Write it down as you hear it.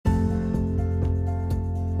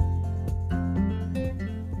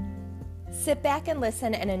Sit back and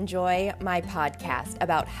listen and enjoy my podcast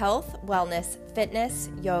about health, wellness, fitness,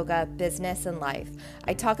 yoga, business, and life.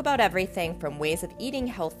 I talk about everything from ways of eating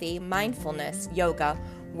healthy, mindfulness, yoga,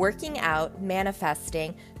 working out,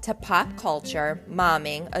 manifesting, to pop culture,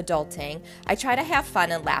 momming, adulting. I try to have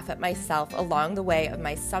fun and laugh at myself along the way of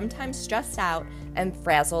my sometimes stressed out and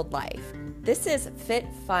frazzled life. This is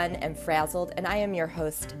Fit, Fun, and Frazzled, and I am your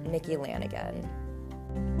host, Nikki Lanigan.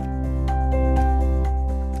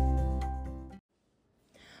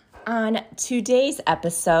 On today's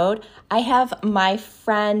episode, I have my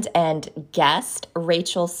friend and guest,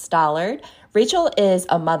 Rachel Stollard. Rachel is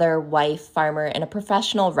a mother, wife, farmer, and a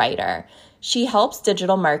professional writer. She helps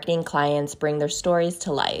digital marketing clients bring their stories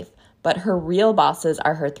to life, but her real bosses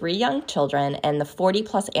are her 3 young children and the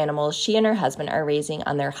 40-plus animals she and her husband are raising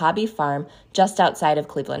on their hobby farm just outside of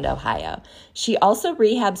Cleveland, Ohio. She also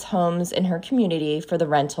rehabs homes in her community for the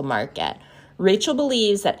rental market. Rachel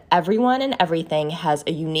believes that everyone and everything has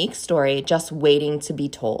a unique story just waiting to be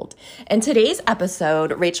told. In today's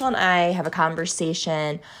episode, Rachel and I have a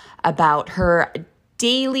conversation about her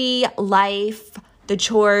daily life, the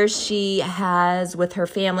chores she has with her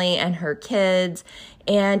family and her kids,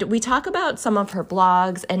 and we talk about some of her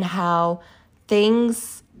blogs and how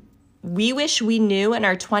things we wish we knew in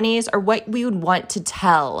our 20s or what we would want to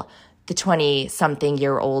tell the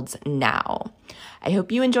 20-something-year-olds now. I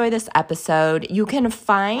hope you enjoy this episode. You can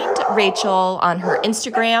find Rachel on her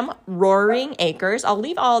Instagram, Roaring Acres. I'll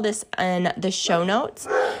leave all this in the show notes.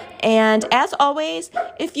 And as always,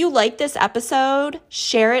 if you like this episode,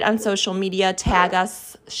 share it on social media, tag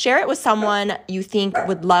us, share it with someone you think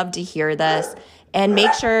would love to hear this, and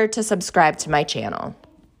make sure to subscribe to my channel.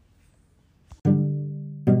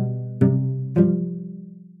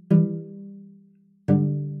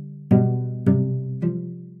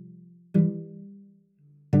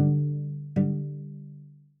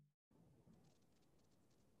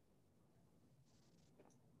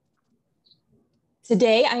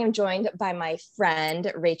 Today, I am joined by my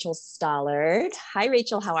friend, Rachel Stollard. Hi,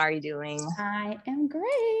 Rachel. How are you doing? I am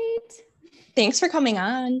great. Thanks for coming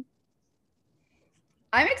on.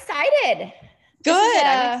 I'm excited. Good.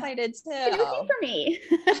 I'm excited too. New for me.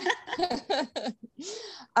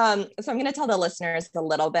 So I'm going to tell the listeners a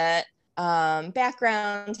little bit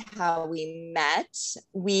background, how we met.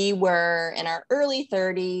 We were in our early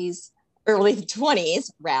 20s,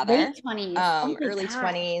 rather. Late 20s. Early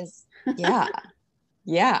 20s. Yeah.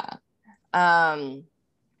 Yeah. And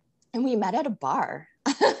we met at a bar.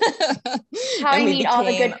 How I meet all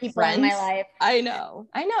the good people friends. In my life. I know.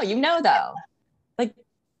 You know, though, like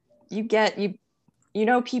you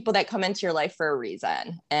know, people that come into your life for a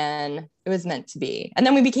reason, and it was meant to be. And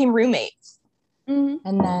then we became roommates. Mm-hmm.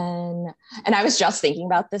 And I was just thinking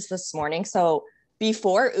about this morning. So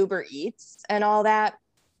before Uber Eats and all that,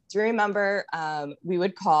 do you remember we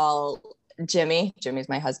would call Jimmy's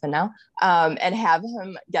my husband now, and have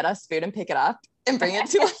him get us food and pick it up and bring it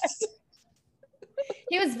to us.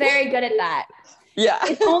 He was very good at that. Yeah.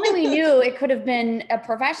 If only we knew it could have been a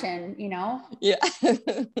profession, you know? Yeah.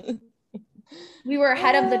 We were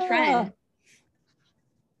ahead of the trend.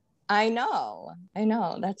 I know.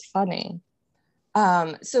 That's funny.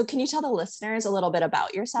 So can you tell the listeners a little bit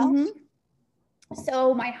about yourself? Mm-hmm.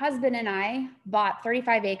 So my husband and I bought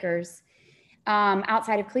 35 acres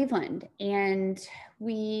outside of Cleveland, and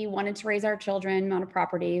we wanted to raise our children on a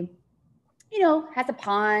property, you know, has a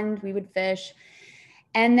pond, we would fish.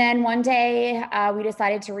 And then one day we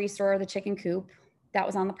decided to restore the chicken coop that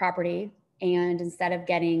was on the property. And instead of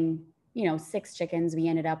getting, 6 chickens, we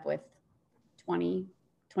ended up with 20,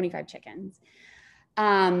 25 chickens.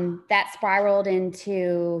 That spiraled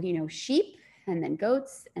into, sheep, and then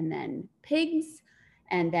goats, and then pigs,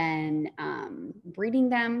 and then breeding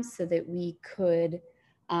them so that we could,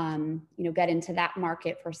 get into that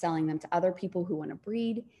market for selling them to other people who want to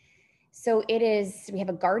breed. So we have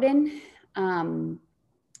a garden.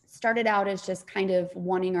 Started out as just kind of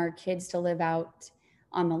wanting our kids to live out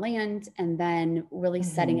on the land, and then really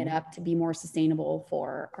setting it up to be more sustainable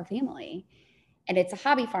for our family. And it's a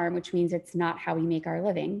hobby farm, which means it's not how we make our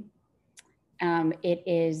living. It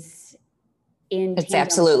is it's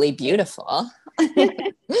absolutely beautiful.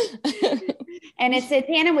 And it's in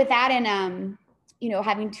tandem with that, and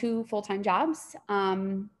having 2 full-time jobs.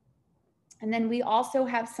 And then we also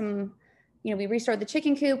have some, we restored the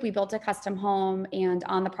chicken coop, we built a custom home, and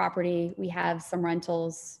on the property we have some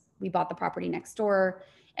rentals. We bought the property next door,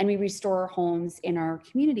 and we restore homes in our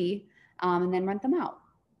community, and then rent them out.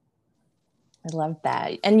 I love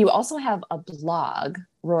that. And you also have a blog,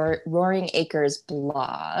 Roaring Acres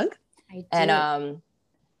blog. I do. And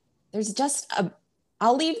there's just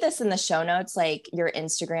I'll leave this in the show notes, like your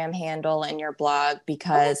Instagram handle and your blog, Okay.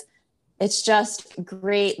 because it's just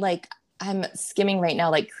great. Like I'm skimming right now,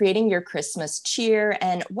 like creating your Christmas cheer.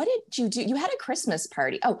 And what did you do? You had a Christmas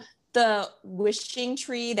party. Oh, the wishing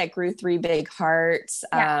tree that grew three big hearts.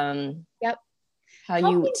 Yeah. Yep. How you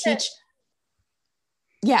Helping to, teach.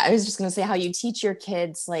 Yeah, I was just gonna say how you teach your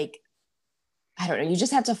kids, like, I don't know, you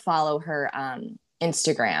just have to follow her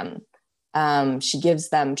Instagram. She gives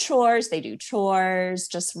them chores, they do chores,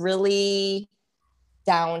 just really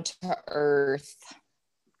down to earth,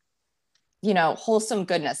 wholesome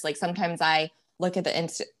goodness. Like sometimes I look at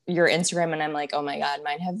your Instagram and I'm like, oh my God,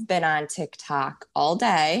 mine have been on TikTok all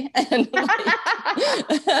day. And like,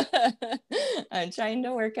 I'm trying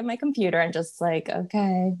to work at my computer. I'm just like,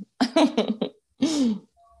 okay.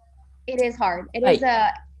 it is hard. Right.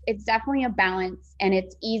 It's definitely a balance, and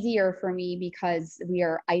it's easier for me because we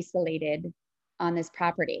are isolated on this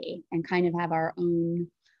property and kind of have our own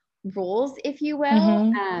rules, if you will.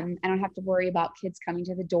 Mm-hmm. I don't have to worry about kids coming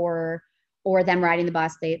to the door or them riding the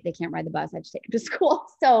bus. They can't ride the bus. I just take them to school.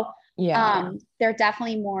 So Yeah. they're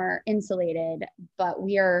definitely more insulated, but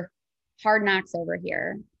we are hard knocks over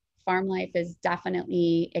here. Farm life is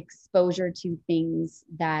definitely exposure to things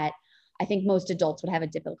that I think most adults would have a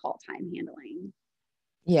difficult time handling.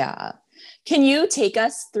 Yeah. Can you take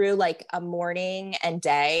us through like a morning and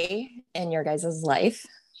day in your guys' life?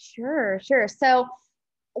 Sure, sure. So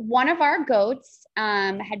one of our goats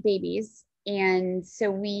had babies, and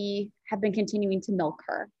so we have been continuing to milk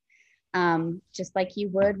her. Just like you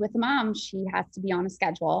would with a mom, she has to be on a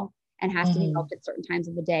schedule and has to be Mm-hmm. milked at certain times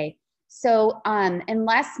of the day. So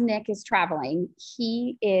unless Nick is traveling,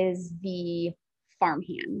 he is the farm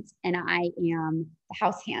hand and I am the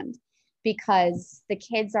house hand because the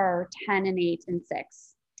kids are 10 and 8 and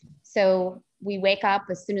 6. So we wake up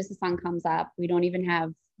as soon as the sun comes up. We don't even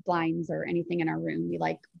have blinds or anything in our room. We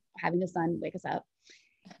like having the sun wake us up.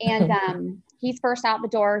 And he's first out the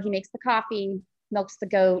door. He makes the coffee, milks the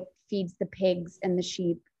goat, feeds the pigs and the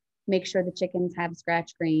sheep, makes sure the chickens have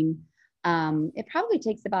scratch green. It probably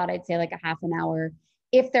takes about, I'd say, like a half an hour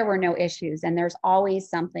if there were no issues. And there's always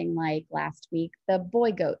something like last week, the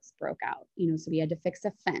boy goats broke out, so we had to fix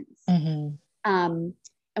a fence. Mm-hmm.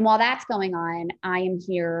 And while that's going on, I am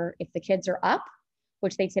here if the kids are up,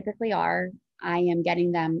 which they typically are. I am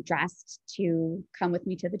getting them dressed to come with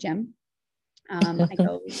me to the gym. I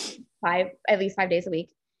go at least 5 days a week,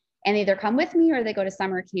 and either come with me or they go to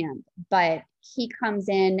summer camp. But he comes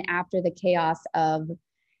in after the chaos of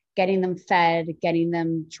getting them fed, getting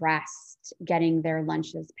them dressed, getting their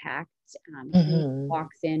lunches packed. He Mm-hmm.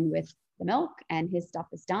 walks in with the milk and his stuff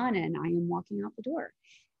is done, and I am walking out the door.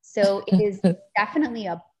 So it is definitely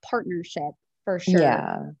a partnership for sure.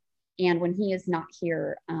 Yeah. And when he is not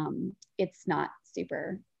here, it's not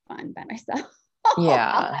super fun by myself. I'll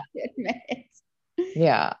Yeah. have to admit.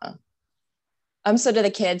 Yeah. So do the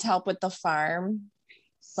kids help with the farm,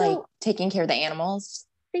 like So taking care of the animals?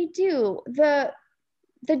 they do.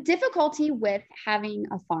 The difficulty with having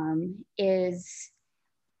a farm is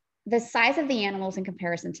the size of the animals in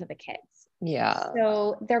comparison to the kids. Yeah.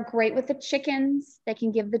 So they're great with the chickens. They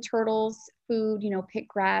can give the turtles food, pick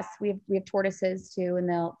grass. We have tortoises too, and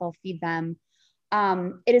they'll feed them.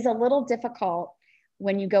 It is a little difficult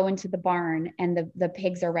when you go into the barn and the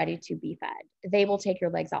pigs are ready to be fed. They will take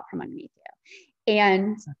your legs out from underneath you.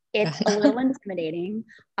 And it's a little intimidating.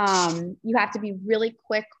 You have to be really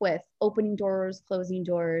quick with opening doors, closing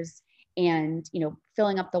doors, and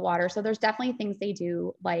filling up the water. So there's definitely things they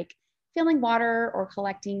do like filling water or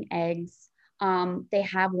collecting eggs. They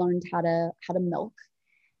have learned how to milk,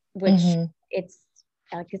 which Mm-hmm. it's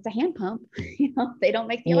a hand pump. They don't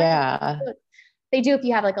make the electric. Yeah. They do if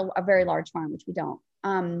you have like a very large farm, which we don't.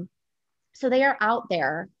 So they are out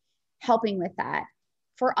there helping with that.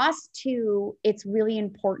 For us too, it's really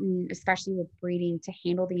important, especially with breeding, to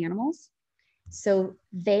handle the animals. So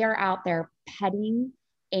they are out there petting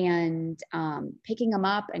and picking them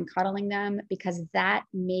up and cuddling them because that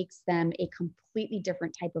makes them a completely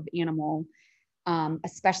different type of animal,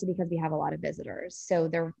 especially because we have a lot of visitors. So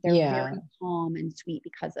they're Yeah. very calm and sweet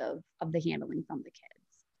because of the handling from the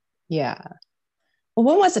kids. Yeah. Well,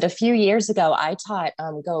 when was it? A few years ago, I taught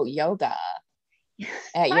goat yoga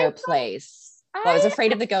at I your place. Well, I was I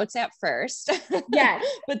afraid of the goats at first, yes,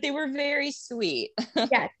 but they were very sweet.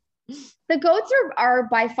 yes. The goats are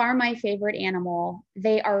by far my favorite animal.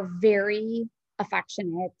 They are very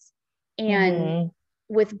affectionate. And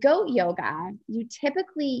Mm-hmm. with goat yoga, you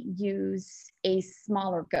typically use a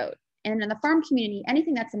smaller goat. And in the farm community,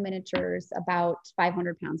 anything that's in miniature is about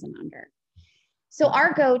 500 pounds and under. So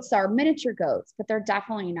our goats are miniature goats, but they're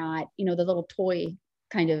definitely not, the little toy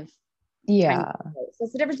kind of tiny Yeah. goats. So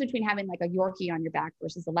it's the difference between having like a Yorkie on your back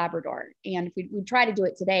versus a Labrador. And if we try to do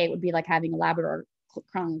it today, it would be like having a Labrador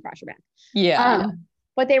crawling across your back. Yeah.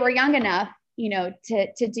 But they were young enough,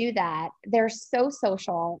 to do that. They're so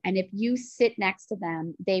social. And if you sit next to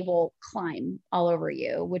them, they will climb all over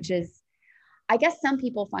you, which is, I guess some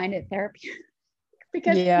people find it therapeutic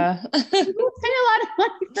because yeah. people spend a lot of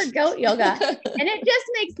money for goat yoga. And it just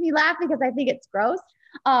makes me laugh because I think it's gross.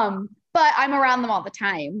 But I'm around them all the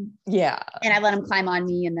time. Yeah. And I let them climb on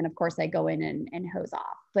me. And then of course I go in and hose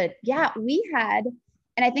off. But yeah,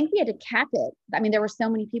 and I think we had to cap it. I mean, there were so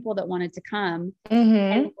many people that wanted to come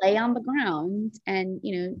and lay on the ground and,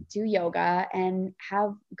 do yoga and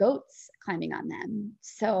have goats climbing on them.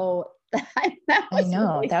 So I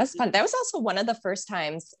know really that was fun. That was also one of the first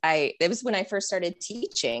times it was when I first started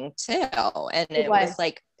teaching too. And it was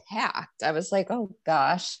like packed. I was like, oh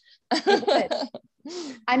gosh.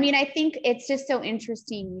 I mean, I think it's just so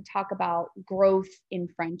interesting. You talk about growth in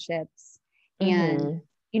friendships and,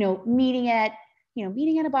 meeting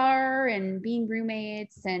at a bar and being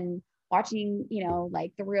roommates and watching,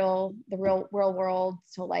 like the real world.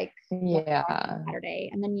 So like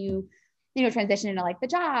Saturday, and then you transition into like the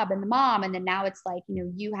job and the mom. And then now it's like,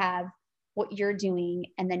 you have what you're doing.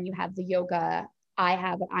 And then you have the yoga. I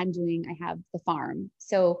have what I'm doing. I have the farm.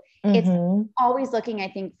 So it's always looking, I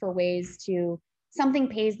think, for ways to something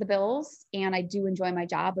pays the bills. And I do enjoy my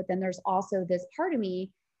job, but then there's also this part of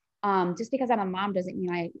me, just because I'm a mom doesn't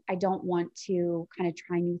mean I don't want to kind of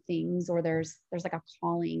try new things, or there's like a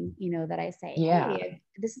calling, that I say, hey,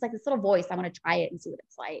 this is like this little voice. I want to try it and see what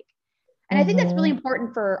it's like. And I think that's really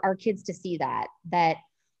important for our kids to see that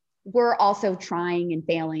we're also trying and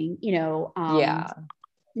failing,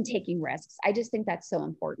 and taking risks. I just think that's so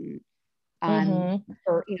important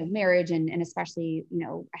for, marriage and especially,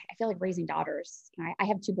 I feel like raising daughters. I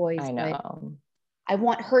have 2 boys. I know. I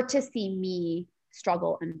want her to see me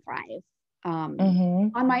struggle and thrive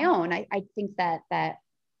on my own. I think that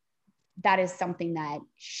is something that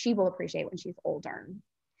she will appreciate when she's older.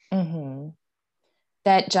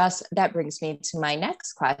 That brings me to my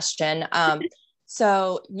next question.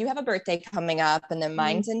 So you have a birthday coming up, and then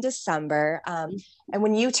mine's in December. And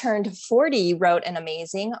when you turned 40, you wrote an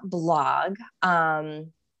amazing blog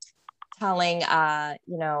telling,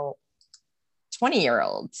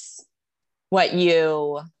 20-year-olds what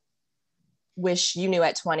you wish you knew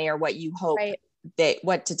at 20, or what you hope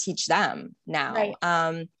what to teach them now.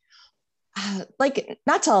 Like,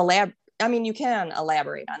 not to elaborate. I mean, you can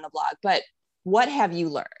elaborate on the blog, but what have you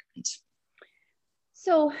learned?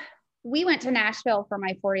 So we went to Nashville for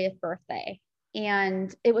my 40th birthday,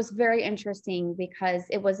 and it was very interesting because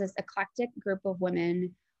it was this eclectic group of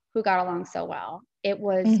women who got along so well. It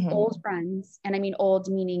was old friends. And I mean, old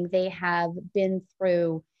meaning they have been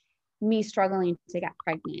through me struggling to get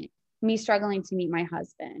pregnant, me struggling to meet my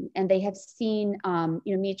husband. And they have seen,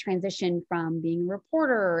 me transition from being a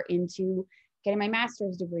reporter into getting my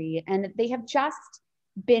master's degree. And they have just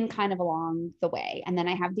been kind of along the way. And then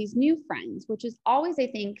I have these new friends, which is always, I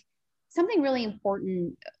think, something really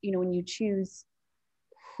important, when you choose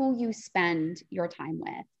who you spend your time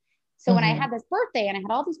with. So when I had this birthday and I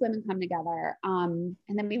had all these women come together, and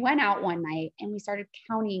then we went out one night and we started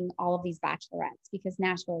counting all of these bachelorettes, because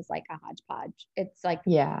Nashville is like a hodgepodge. It's like,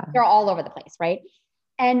 they're all over the place. Right.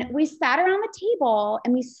 And we sat around the table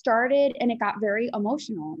and we started, and it got very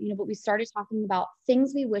emotional, but we started talking about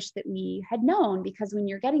things we wish that we had known, because when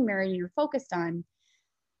you're getting married and you're focused on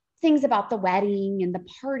things about the wedding and the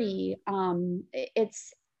party,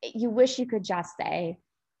 you wish you could just say,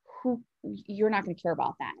 you're not going to care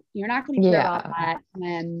about that. You're not going to care about that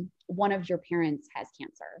when one of your parents has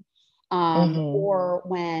cancer, or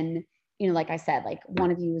when, like I said, like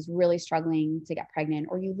one of you is really struggling to get pregnant,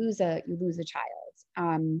 or you lose a child.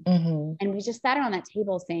 And we just sat around that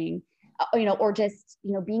table saying, or just,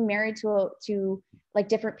 being married to like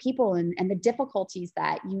different people and the difficulties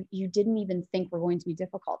that you didn't even think were going to be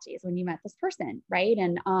difficulties when you met this person. Right.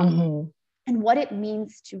 And what it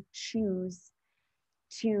means to choose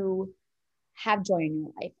to have joy in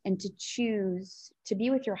your life, and to choose to be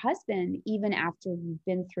with your husband, even after you've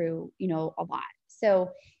been through, a lot.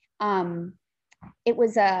 So, it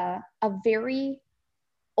was a very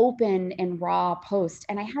open and raw post.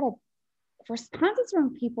 And I had responses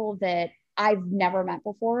from people that I've never met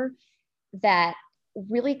before that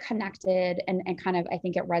really connected, and kind of, I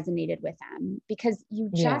think it resonated with them, because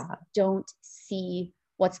you just don't see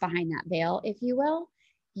what's behind that veil, if you will.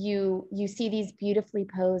 You see these beautifully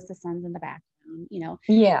posed, the sun's in the background,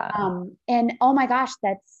 and oh my gosh,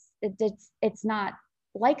 it's not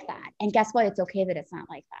like that. And guess what? It's okay that it's not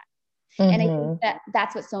like that. And I think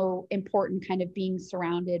that's what's so important, kind of being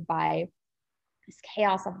surrounded by this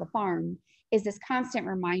chaos of the farm, is this constant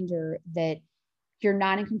reminder that you're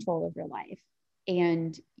not in control of your life,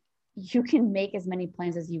 and you can make as many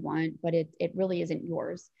plans as you want, but it really isn't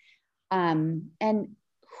yours. And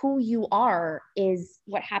who you are is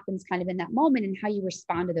what happens kind of in that moment, and how you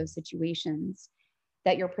respond to those situations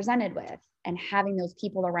that you're presented with, and having those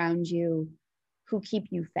people around you who keep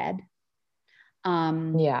you fed,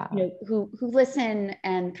 who listen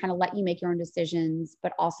and kind of let you make your own decisions,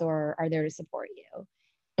 but also are there to support you.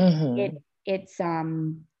 Mm-hmm.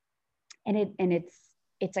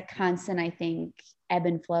 It's a constant, I think, ebb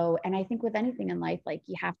and flow. And I think with anything in life, like,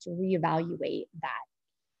 you have to reevaluate that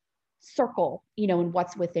circle, and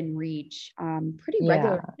what's within reach, pretty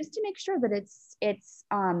regularly, just to make sure that it's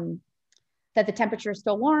that the temperature is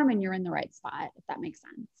still warm and you're in the right spot, if that makes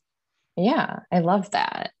sense. Yeah, I love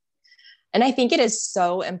that. And I think it is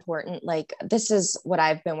so important. Like, this is what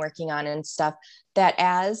I've been working on and stuff, that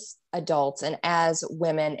as adults and as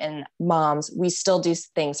women and moms, we still do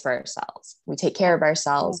things for ourselves. We take care of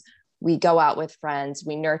ourselves. We go out with friends.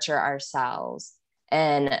 We nurture ourselves.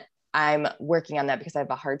 And I'm working on that because I have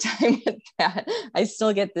a hard time with that. I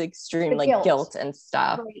still get the extreme guilt and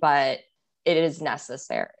stuff, right. But it is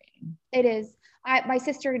necessary. It is. My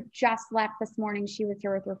sister just left this morning. She was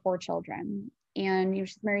here with her 4 children, and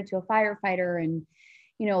she's married to a firefighter, and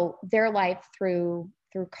their life through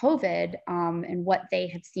COVID, and what they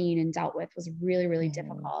have seen and dealt with was really, really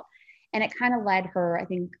difficult. And it kind of led her, I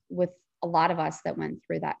think, with a lot of us that went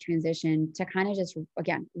through that transition, to kind of just,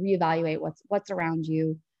 again, reevaluate what's around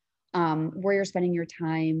you, where you're spending your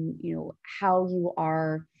time, how you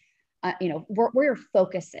are, where your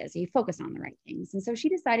focus is. You focus on the right things. And so she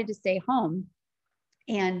decided to stay home.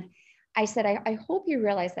 And I said, I hope you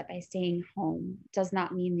realize that by staying home does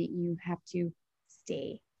not mean that you have to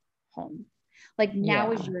stay home. Like,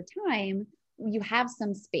 now is your time. You have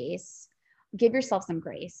some space, give yourself some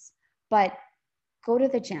grace, but go to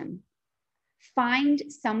the gym, find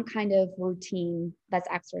some kind of routine that's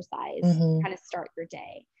exercise, kind of start your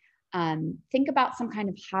day. Think about some kind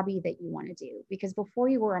of hobby that you want to do, because before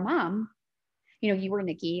you were a mom, you were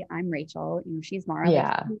Nikki, I'm Rachel, she's Mara.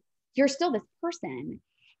 Yeah. Like, you're still this person.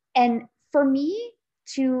 And for me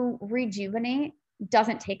to rejuvenate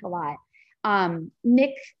doesn't take a lot.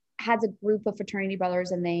 Nick has a group of fraternity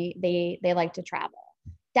brothers, and they like to travel.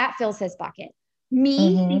 That fills his bucket.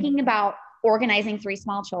 Me thinking about organizing 3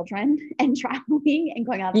 small children and traveling and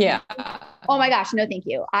going out. Yeah. Oh my gosh, no, thank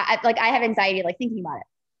you. I have anxiety, like, thinking about it.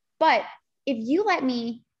 But if you let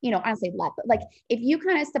me, honestly, but like, if you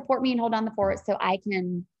kind of support me and hold on the fort, so I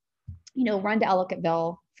can, run to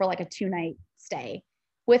Ellicottville for like a 2-night stay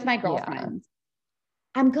with my girlfriends,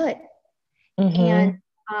 I'm good. And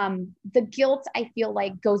the guilt, I feel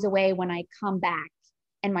like, goes away when I come back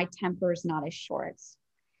and my temper is not as short.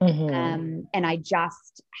 And I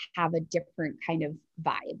just have a different kind of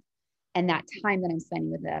vibe. And that time that I'm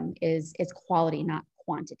spending with them is quality, not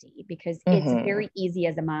quantity, because it's very easy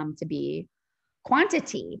as a mom to be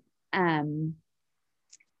quantity. And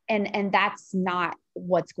that's not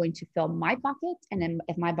what's going to fill my bucket. And then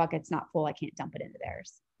if my bucket's not full, I can't dump it into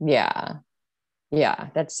theirs. Yeah. Yeah.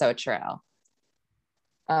 That's so true.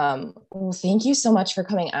 Well, thank you so much for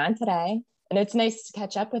coming on today. And it's nice to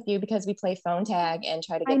catch up with you, because we play phone tag and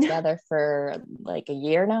try to get together for like a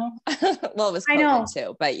year now. Well, it was COVID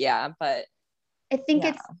too, but I think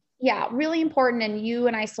it's really important. And you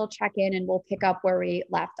and I still check in, and we'll pick up where we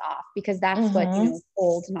left off, because that's what,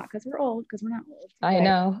 old, not because we're old, because we're not old. I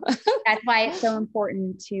know. That's why it's so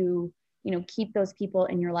important to, keep those people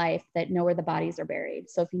in your life that know where the bodies are buried.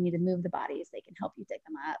 So if you need to move the bodies, they can help you dig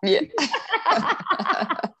them up. Yeah.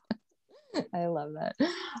 I love that.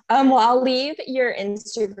 Well, I'll leave your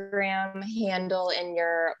Instagram handle and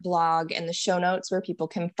your blog in the show notes where people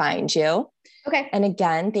can find you. Okay. And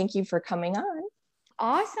again, thank you for coming on.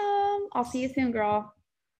 Awesome. I'll see you soon, girl.